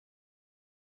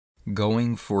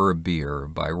Going for a Beer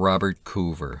by Robert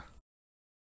Coover.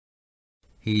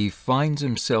 He finds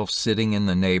himself sitting in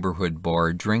the neighborhood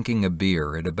bar drinking a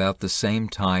beer at about the same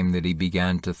time that he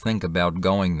began to think about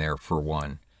going there for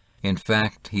one. In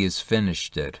fact, he has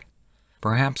finished it.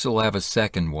 Perhaps he'll have a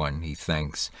second one, he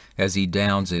thinks, as he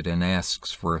downs it and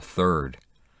asks for a third.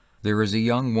 There is a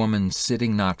young woman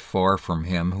sitting not far from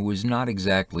him who is not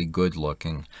exactly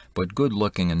good-looking, but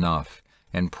good-looking enough,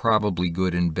 and probably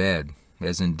good in bed,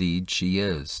 as indeed she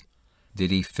is. Did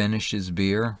he finish his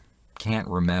beer? Can't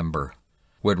remember.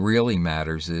 What really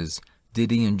matters is,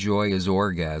 did he enjoy his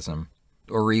orgasm,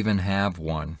 or even have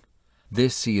one?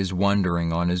 This he is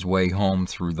wondering on his way home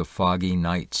through the foggy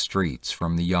night streets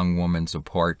from the young woman's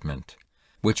apartment,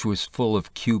 which was full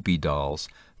of Cupid dolls,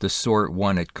 the sort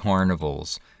one at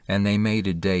carnivals, and they made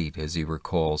a date, as he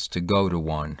recalls, to go to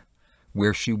one.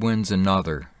 Where she wins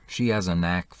another, she has a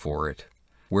knack for it.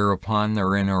 Whereupon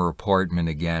they're in her apartment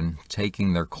again,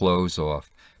 taking their clothes off,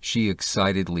 she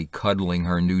excitedly cuddling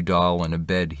her new doll in a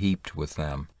bed heaped with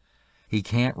them. He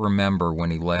can't remember when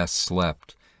he last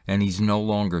slept, and he's no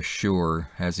longer sure,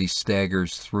 as he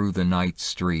staggers through the night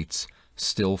streets,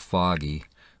 still foggy,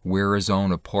 where his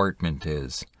own apartment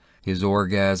is, his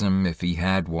orgasm, if he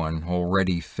had one,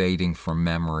 already fading from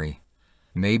memory.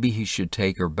 Maybe he should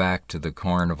take her back to the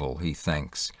carnival, he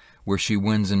thinks, where she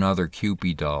wins another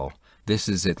Cupid doll. This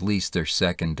is at least their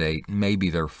second date,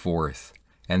 maybe their fourth,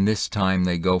 and this time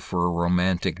they go for a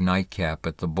romantic nightcap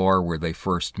at the bar where they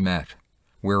first met,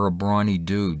 where a brawny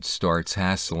dude starts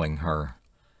hassling her.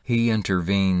 He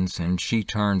intervenes, and she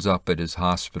turns up at his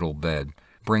hospital bed,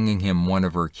 bringing him one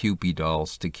of her Cupid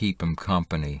dolls to keep him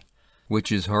company,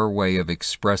 which is her way of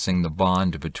expressing the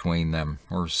bond between them,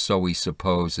 or so he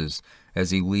supposes,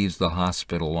 as he leaves the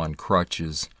hospital on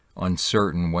crutches,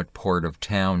 uncertain what part of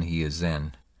town he is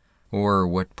in. Or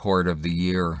what part of the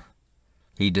year.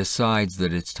 He decides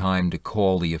that it's time to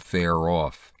call the affair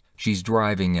off. She's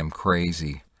driving him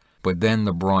crazy. But then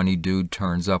the brawny dude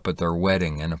turns up at their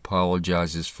wedding and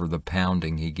apologizes for the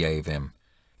pounding he gave him.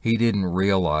 He didn't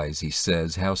realize, he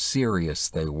says, how serious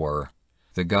they were.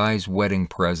 The guy's wedding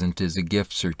present is a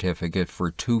gift certificate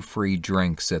for 2 free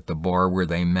drinks at the bar where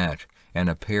they met and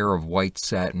a pair of white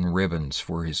satin ribbons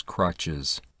for his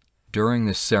crutches. During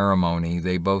the ceremony,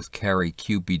 they both carry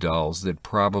Cupid dolls that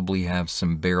probably have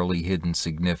some barely hidden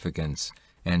significance,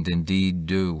 and indeed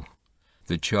do.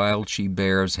 The child she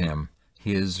bears him,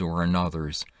 his or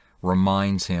another's,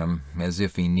 reminds him, as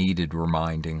if he needed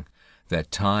reminding, that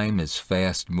time is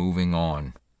fast moving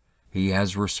on. He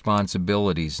has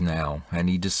responsibilities now, and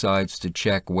he decides to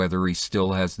check whether he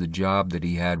still has the job that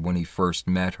he had when he first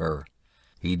met her.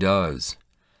 He does.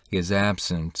 His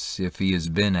absence, if he has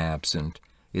been absent,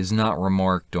 is not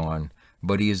remarked on,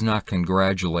 but he is not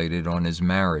congratulated on his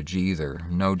marriage either,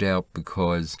 no doubt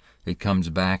because it comes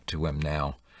back to him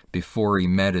now. Before he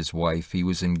met his wife, he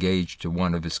was engaged to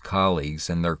one of his colleagues,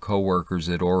 and their co-workers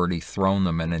had already thrown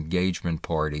them an engagement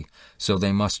party, so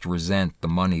they must resent the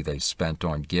money they spent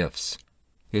on gifts.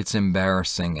 It's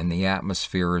embarrassing, and the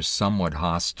atmosphere is somewhat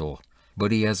hostile,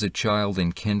 but he has a child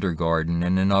in kindergarten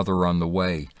and another on the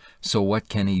way, so what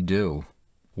can he do?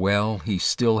 Well, he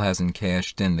still hasn't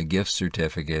cashed in the gift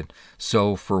certificate,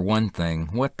 so for one thing,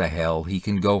 what the hell, he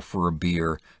can go for a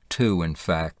beer, 2 in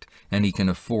fact, and he can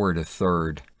afford a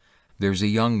third. There's a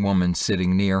young woman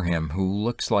sitting near him who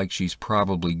looks like she's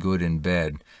probably good in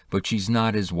bed, but she's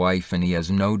not his wife and he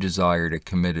has no desire to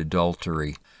commit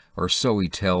adultery, or so he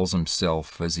tells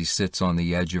himself as he sits on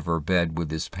the edge of her bed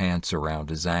with his pants around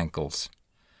his ankles.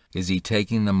 Is he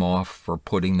taking them off or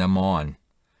putting them on?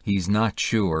 He's not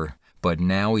sure. But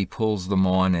now he pulls them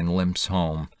on and limps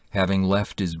home, having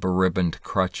left his beribboned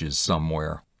crutches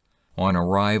somewhere. On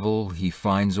arrival, he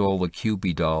finds all the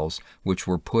Cupid dolls, which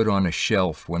were put on a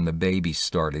shelf when the babies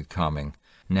started coming,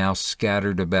 now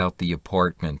scattered about the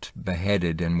apartment,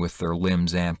 beheaded and with their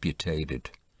limbs amputated.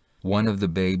 One of the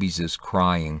babies is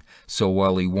crying, so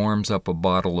while he warms up a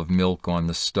bottle of milk on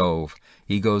the stove,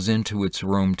 he goes into its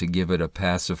room to give it a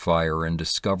pacifier and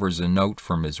discovers a note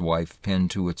from his wife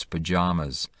pinned to its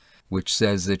pajamas, which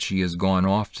says that she has gone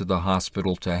off to the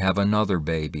hospital to have another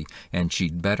baby, and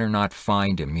she'd better not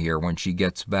find him here when she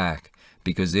gets back,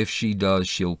 because if she does,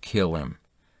 she'll kill him.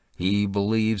 He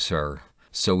believes her,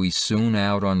 so he's soon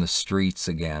out on the streets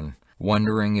again,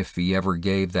 wondering if he ever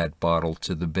gave that bottle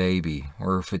to the baby,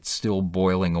 or if it's still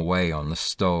boiling away on the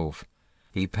stove.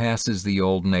 He passes the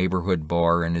old neighborhood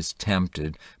bar and is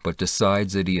tempted, but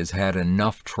decides that he has had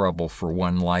enough trouble for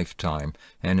one lifetime,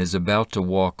 and is about to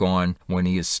walk on when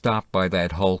he is stopped by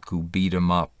that hulk who beat him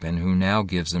up and who now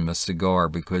gives him a cigar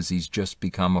because he's just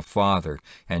become a father,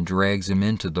 and drags him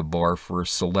into the bar for a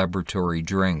celebratory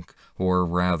drink, or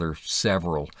rather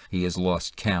several. He has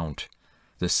lost count.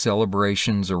 The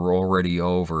celebrations are already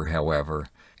over, however,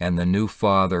 and the new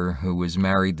father, who has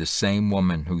married the same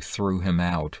woman who threw him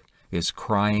out, is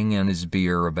crying in his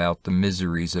beer about the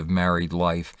miseries of married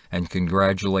life and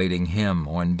congratulating him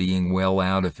on being well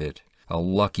out of it. A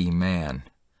lucky man.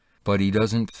 But he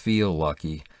doesn't feel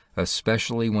lucky,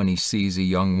 especially when he sees a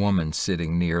young woman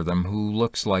sitting near them who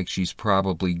looks like she's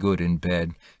probably good in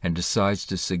bed and decides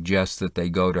to suggest that they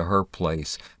go to her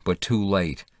place, but too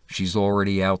late. She's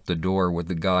already out the door with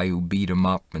the guy who beat him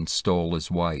up and stole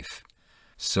his wife.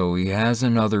 So he has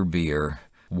another beer,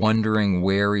 wondering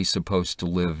where he's supposed to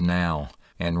live now,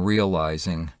 and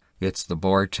realizing it's the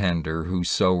bartender who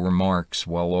so remarks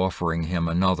while offering him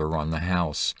another on the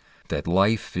house, that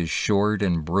life is short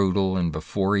and brutal, and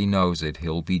before he knows it,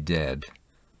 he'll be dead.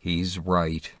 He's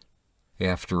right.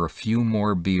 After a few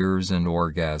more beers and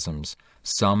orgasms,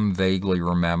 some vaguely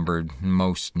remembered,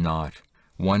 most not,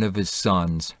 one of his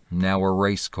sons, now a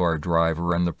race car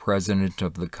driver and the president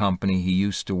of the company he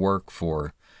used to work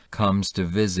for, comes to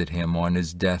visit him on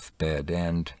his deathbed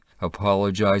and,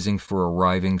 apologizing for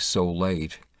arriving so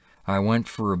late, "I went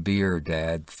for a beer,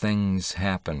 Dad. Things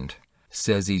happened."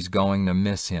 Says he's going to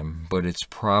miss him, but it's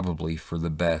probably for the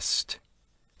best.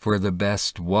 For the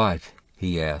best what?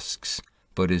 He asks.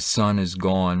 But his son is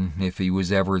gone, if he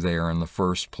was ever there in the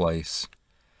first place.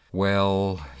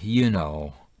 "Well, you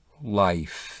know,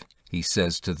 life," he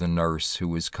says to the nurse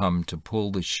who has come to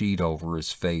pull the sheet over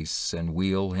his face and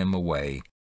wheel him away.